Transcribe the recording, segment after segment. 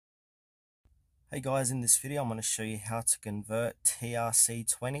Hey guys, in this video I'm going to show you how to convert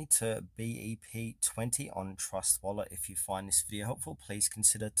TRC20 to BEP20 on Trust Wallet. If you find this video helpful, please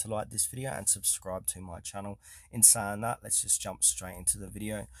consider to like this video and subscribe to my channel. In saying that, let's just jump straight into the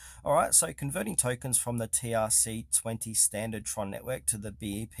video. Alright, so converting tokens from the TRC20 standard Tron network to the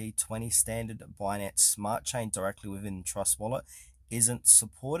BEP20 standard Binance Smart Chain directly within Trust Wallet isn't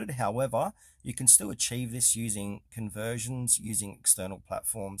supported. However, you can still achieve this using conversions using external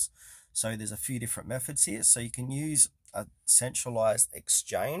platforms. So there's a few different methods here. So you can use a centralized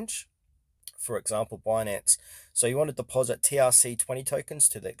exchange, for example, Binance. So you want to deposit TRC20 tokens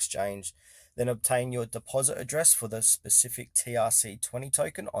to the exchange, then obtain your deposit address for the specific TRC20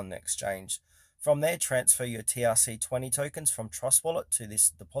 token on the exchange. From there, transfer your TRC20 tokens from Trust Wallet to this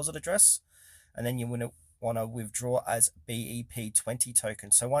deposit address, and then you want to withdraw as BEP20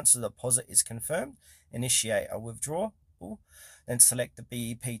 tokens. So once the deposit is confirmed, initiate a withdrawal. Then select the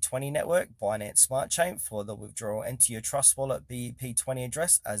BEP20 network, Binance Smart Chain, for the withdrawal. Enter your Trust Wallet BEP20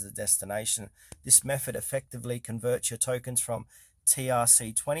 address as the destination. This method effectively converts your tokens from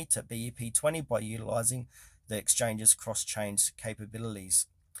TRC20 to BEP20 by utilizing the exchange's cross-chain capabilities.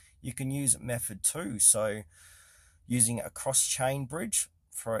 You can use method 2, so using a cross-chain bridge,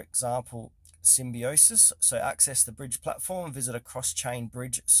 for example, Symbiosis. So access the bridge platform, visit a cross-chain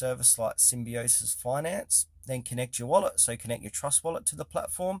bridge service like Symbiosis Finance, then connect your wallet. So connect your Trust Wallet to the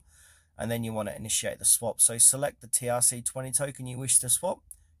platform, and then you want to initiate the swap. So select the TRC20 token you wish to swap,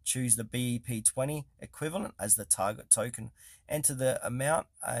 choose the BEP20 equivalent as the target token, enter the amount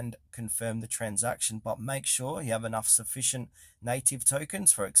and confirm the transaction, but make sure you have enough sufficient native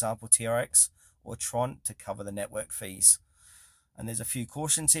tokens, for example TRX or Tron, to cover the network fees. And there's a few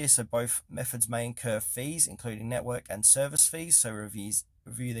cautions here. So both methods may incur fees, including network and service fees. So review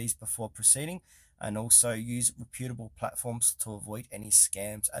these before proceeding, and also use reputable platforms to avoid any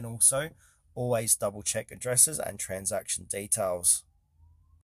scams. And also always double check addresses and transaction details.